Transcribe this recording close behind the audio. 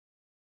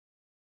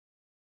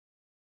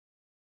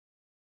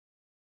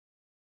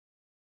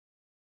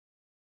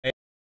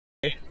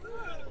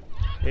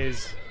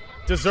is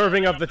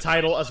deserving of the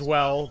title as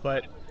well,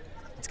 but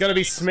it's going to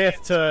be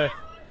Smith to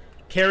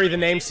carry the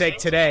namesake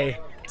today.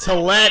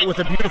 Tillett with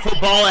a beautiful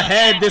ball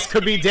ahead. This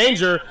could be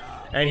danger.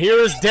 And here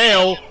is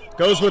Dale.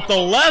 Goes with the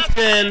left,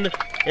 and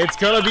it's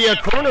going to be a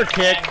corner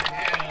kick.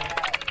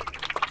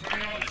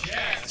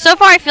 So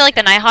far, I feel like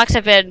the Nighthawks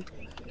have been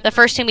the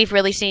first team we've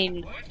really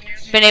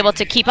been able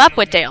to keep up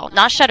with Dale.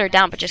 Not shut her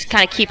down, but just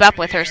kind of keep up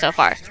with her so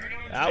far.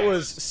 That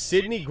was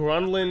Sydney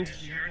Grundland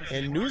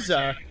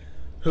Lanuza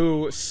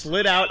who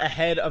slid out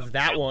ahead of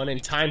that one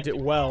and timed it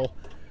well.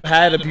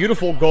 Had a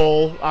beautiful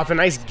goal off a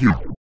nice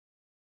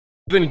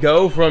even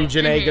go from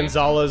Janae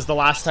Gonzalez the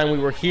last time we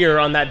were here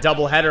on that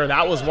doubleheader.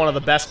 That was one of the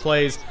best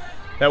plays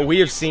that we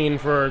have seen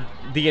for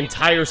the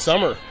entire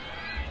summer.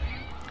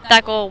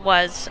 That goal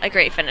was a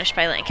great finish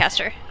by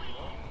Lancaster.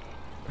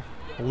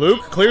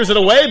 Luke clears it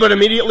away, but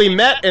immediately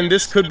met, and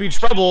this could be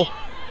trouble.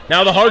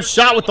 Now the hard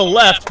shot with the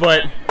left,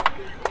 but...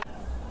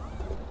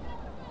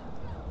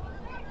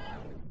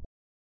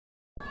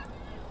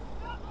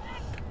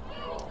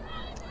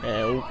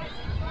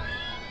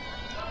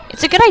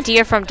 It's a good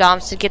idea from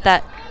Doms to get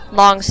that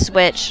long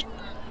switch.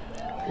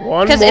 One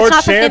more because it's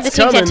not something the team's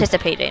coming.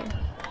 anticipating.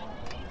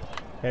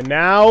 And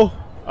now,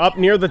 up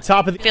near the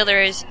top of the...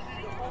 Fielders,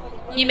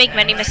 you make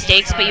many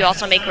mistakes, but you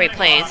also make great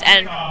plays.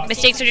 And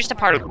mistakes are just a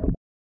part of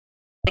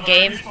the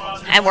game.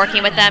 And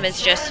working with them is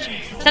just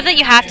something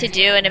you have to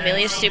do. And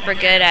Amelia's super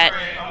good at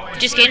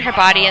just getting her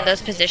body in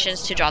those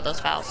positions to draw those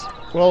fouls.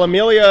 Well,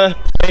 Amelia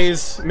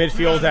plays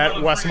midfield at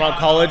Westmont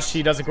College.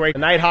 She does a great... The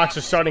Nighthawks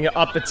are starting to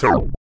up the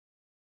tempo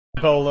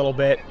a little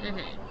bit.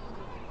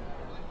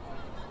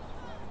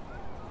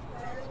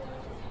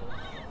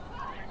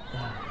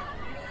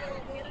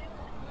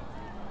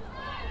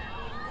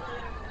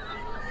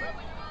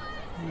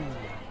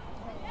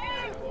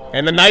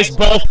 And a nice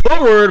ball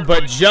forward,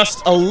 but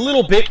just a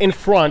little bit in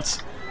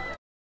front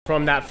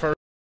from that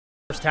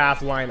first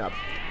half lineup.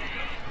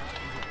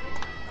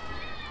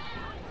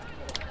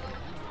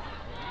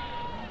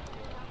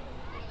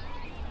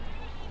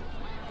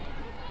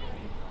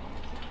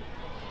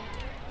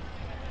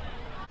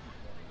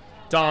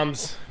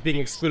 Dom's being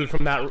excluded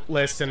from that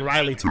list, and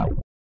Riley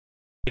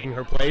taking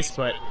her place,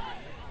 but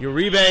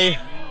Uribe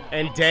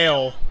and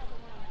Dale,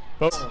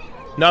 both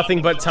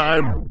nothing but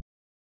time.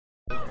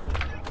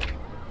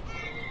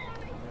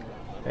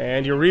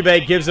 And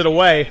Uribe gives it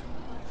away.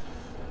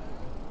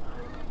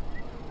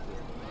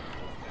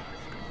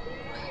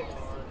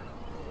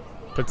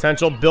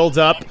 Potential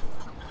build-up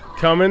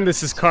coming.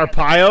 This is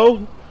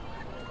Carpio.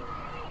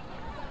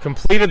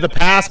 Completed the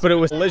pass, but it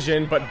was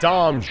collision, but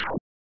Dom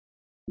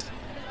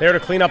there to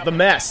clean up the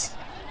mess.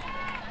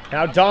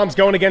 Now Dom's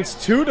going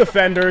against two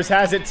defenders,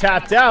 has it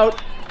tapped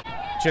out.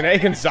 Janae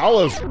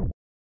Gonzalez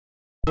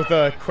with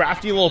a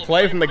crafty little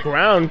play from the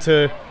ground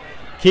to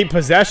keep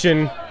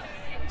possession.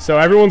 So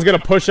everyone's going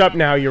to push up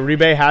now.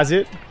 Uribe has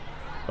it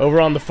over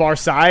on the far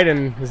side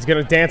and is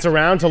going to dance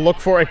around to look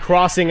for a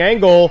crossing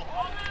angle.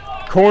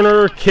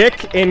 Corner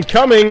kick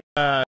incoming.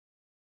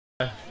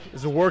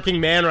 Is a working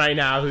man right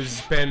now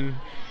who's been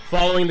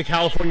following the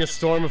California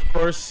Storm, of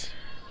course.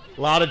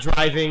 A lot of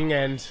driving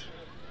and...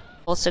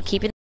 Also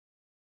keeping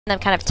them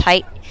kind of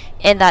tight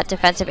in that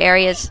defensive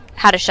area is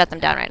how to shut them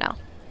down right now.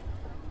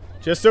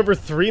 Just over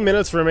 3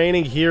 minutes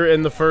remaining here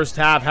in the first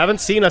half.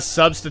 Haven't seen a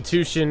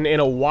substitution in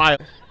a while.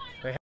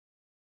 They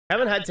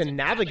haven't had to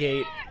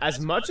navigate as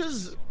much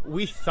as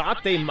we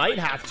thought they might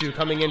have to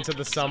coming into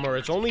the summer.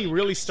 It's only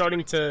really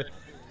starting to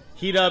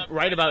heat up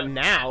right about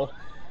now.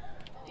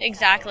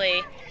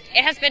 Exactly.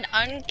 It has been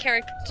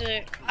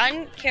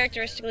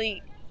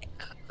uncharacteristically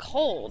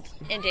cold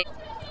in day.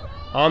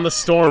 On the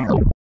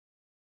Storm,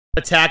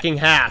 attacking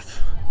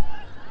half.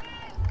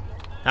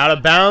 Out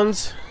of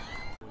bounds.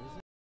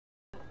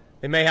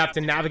 They may have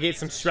to navigate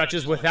some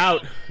stretches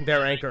without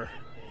their anchor.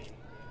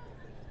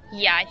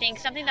 Yeah, I think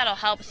something that'll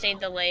help save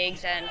the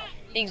legs and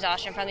the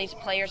exhaustion from these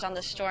players on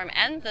the Storm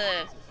and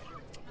the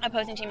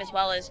opposing team as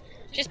well is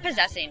just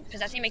possessing.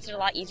 Possessing makes it a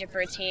lot easier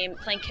for a team.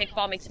 Playing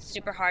kickball makes it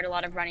super hard, a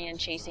lot of running and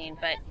chasing.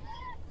 But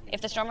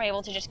if the Storm are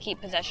able to just keep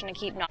possession and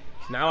keep not...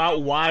 Now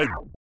out wide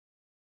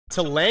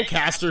to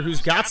Lancaster,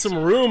 who's got some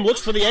room,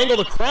 looks for the angle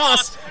to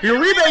cross.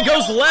 Uribe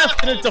goes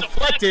left and it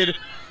deflected.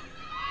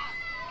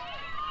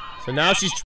 So now she's